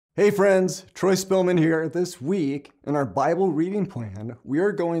Hey friends, Troy Spillman here. This week in our Bible reading plan, we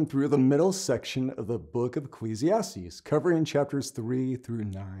are going through the middle section of the book of Ecclesiastes, covering chapters 3 through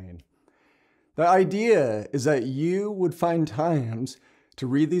 9. The idea is that you would find times to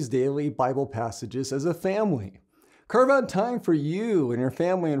read these daily Bible passages as a family. Carve out time for you and your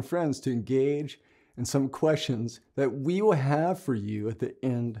family and friends to engage in some questions that we will have for you at the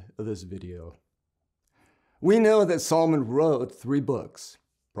end of this video. We know that Solomon wrote 3 books: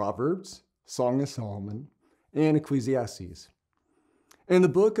 Proverbs, Song of Solomon, and Ecclesiastes. In the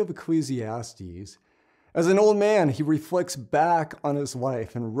book of Ecclesiastes, as an old man, he reflects back on his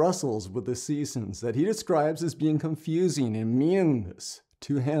life and wrestles with the seasons that he describes as being confusing and meaningless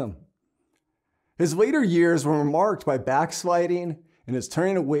to him. His later years were marked by backsliding and his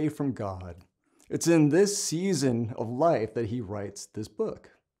turning away from God. It's in this season of life that he writes this book.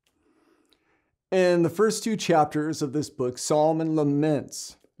 In the first 2 chapters of this book, Solomon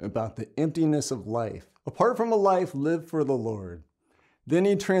laments about the emptiness of life, apart from a life lived for the Lord. Then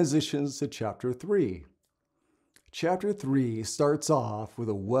he transitions to chapter 3. Chapter 3 starts off with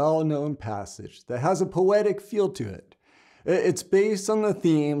a well-known passage that has a poetic feel to it. It's based on the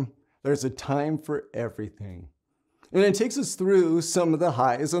theme, there's a time for everything. And it takes us through some of the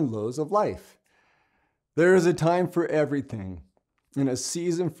highs and lows of life. There is a time for everything, and a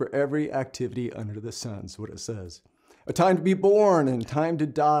season for every activity under the sun is what it says. A time to be born and a time to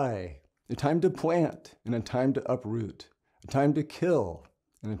die, a time to plant and a time to uproot, a time to kill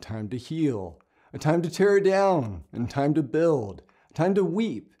and a time to heal, a time to tear down and a time to build, a time to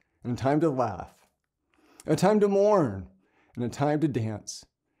weep and a time to laugh, a time to mourn and a time to dance.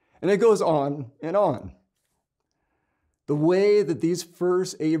 And it goes on and on. The way that these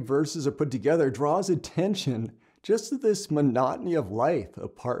first 8 verses are put together draws attention just to this monotony of life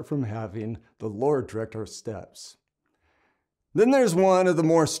apart from having the Lord direct our steps. Then there's one of the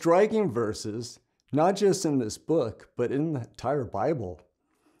more striking verses, not just in this book, but in the entire Bible.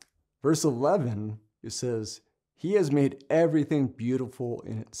 Verse 11, it says, "He has made everything beautiful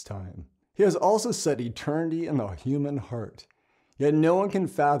in its time. He has also set eternity in the human heart. Yet no one can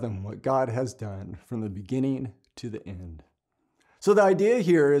fathom what God has done from the beginning to the end." So the idea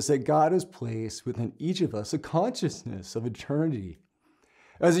here is that God has placed within each of us a consciousness of eternity.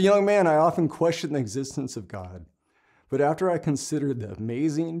 As a young man, I often questioned the existence of God. But after I considered the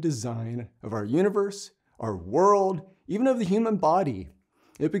amazing design of our universe, our world, even of the human body,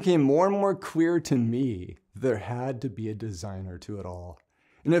 it became more and more clear to me that there had to be a designer to it all.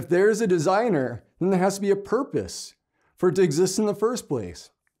 And if there's a designer, then there has to be a purpose for it to exist in the first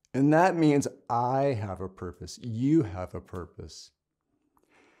place. And that means I have a purpose. You have a purpose.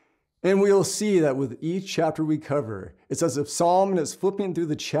 And we'll see that with each chapter we cover, it's as if Solomon is flipping through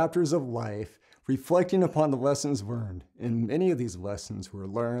the chapters of life, reflecting upon the lessons learned. And many of these lessons were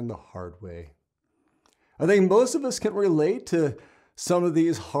learned the hard way. I think most of us can relate to some of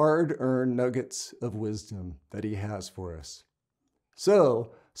these hard-earned nuggets of wisdom that he has for us.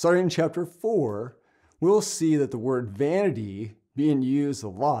 So, starting in chapter 4, we'll see that the word vanity being used a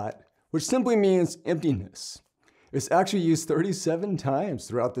lot, which simply means emptiness. It's actually used 37 times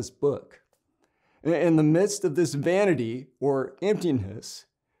throughout this book. In the midst of this vanity or emptiness,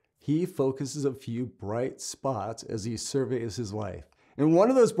 he focuses a few bright spots as he surveys his life. And one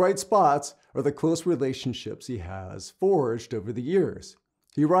of those bright spots are the close relationships he has forged over the years.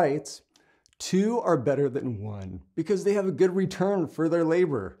 He writes, "2 are better than 1 because they have a good return for their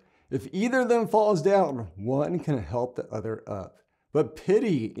labor. If either of them falls down, one can help the other up. But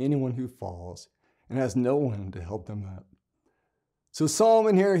pity anyone who falls and has no one to help them up." So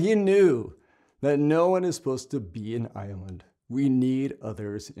Solomon here, he knew that no one is supposed to be an island. We need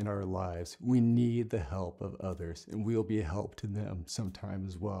others in our lives. We need the help of others, and we'll be a help to them sometime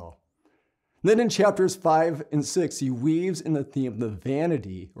as well. Then in chapters 5 and 6, he weaves in the theme of the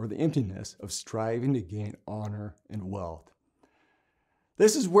vanity or the emptiness of striving to gain honor and wealth.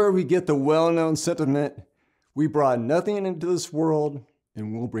 This is where we get the well-known sentiment, "We brought nothing into this world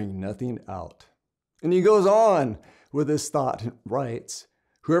and we'll bring nothing out." And he goes on with this thought and writes,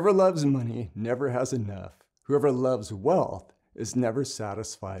 "Whoever loves money never has enough. Whoever loves wealth is never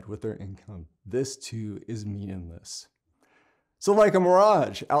satisfied with their income. This too is meaningless." So like a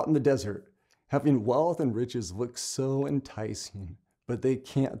mirage out in the desert, having wealth and riches look so enticing, but they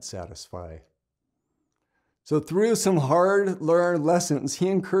can't satisfy. So through some hard-learned lessons, he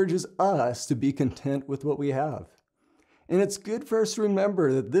encourages us to be content with what we have. And it's good for us to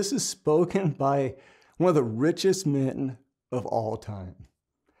remember that this is spoken by one of the richest men of all time.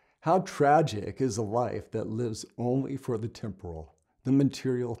 How tragic is a life that lives only for the temporal, the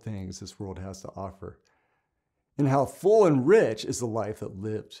material things this world has to offer. and how full and rich is the life that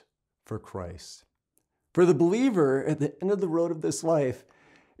lived for Christ. For the believer, at the end of the road of this life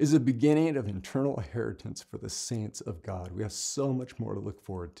is the beginning of eternal inheritance for the saints of God. We have so much more to look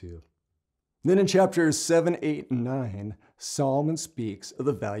forward to. Then in chapters 7, 8, and 9, Solomon speaks of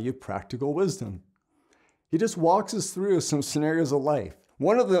the value of practical wisdom. He just walks us through some scenarios of life.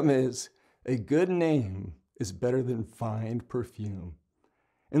 One of them is, a good name is better than fine perfume,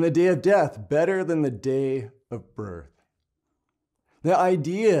 and the day of death better than the day of birth. The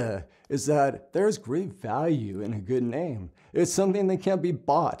idea is that there's great value in a good name. It's something that can't be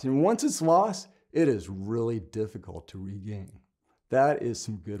bought, and once it's lost, it is really difficult to regain. That is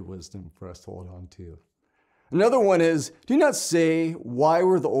some good wisdom for us to hold on to. Another one is, do not say, why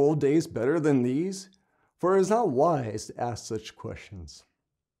were the old days better than these? For it is not wise to ask such questions.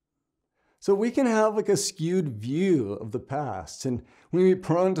 So we can have like a skewed view of the past, and we be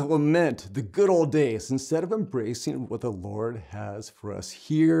prone to lament the good old days instead of embracing what the Lord has for us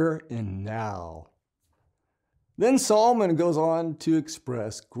here and now. Then Solomon goes on to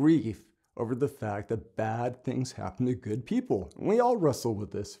express grief over the fact that bad things happen to good people. And we all wrestle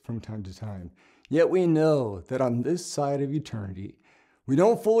with this from time to time. Yet we know that on this side of eternity, we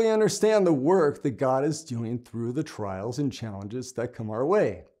don't fully understand the work that God is doing through the trials and challenges that come our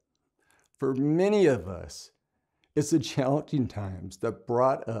way. For many of us, it's the challenging times that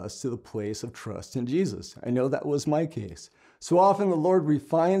brought us to the place of trust in Jesus. I know that was my case. So often the Lord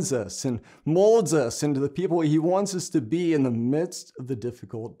refines us and molds us into the people He wants us to be in the midst of the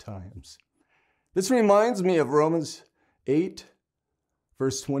difficult times. This reminds me of Romans 8,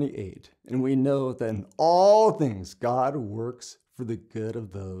 verse 28. And we know that in all things God works for the good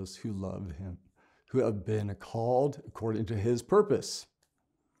of those who love Him, who have been called according to His purpose.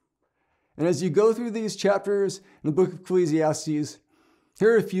 And as you go through these chapters in the book of Ecclesiastes,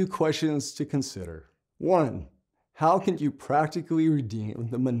 here are a few questions to consider. 1, how can you practically redeem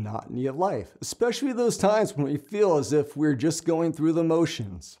the monotony of life, especially those times when we feel as if we're just going through the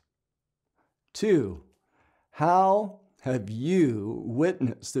motions? 2, how have you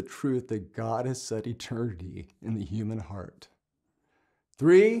witnessed the truth that God has set eternity in the human heart?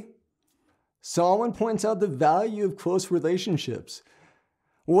 3, Solomon points out the value of close relationships.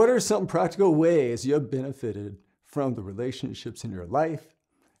 What are some practical ways you have benefited from the relationships in your life?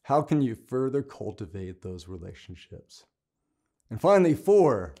 How can you further cultivate those relationships? And finally,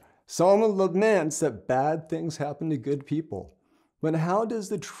 4, Solomon laments that bad things happen to good people. But how does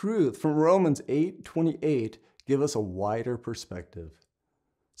the truth from Romans 8:28 give us a wider perspective?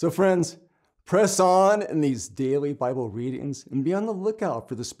 So friends, press on in these daily Bible readings and be on the lookout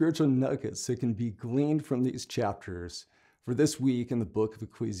for the spiritual nuggets that can be gleaned from these chapters for this week in the book of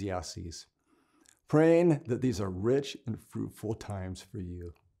Ecclesiastes, praying that these are rich and fruitful times for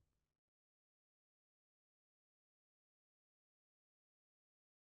you.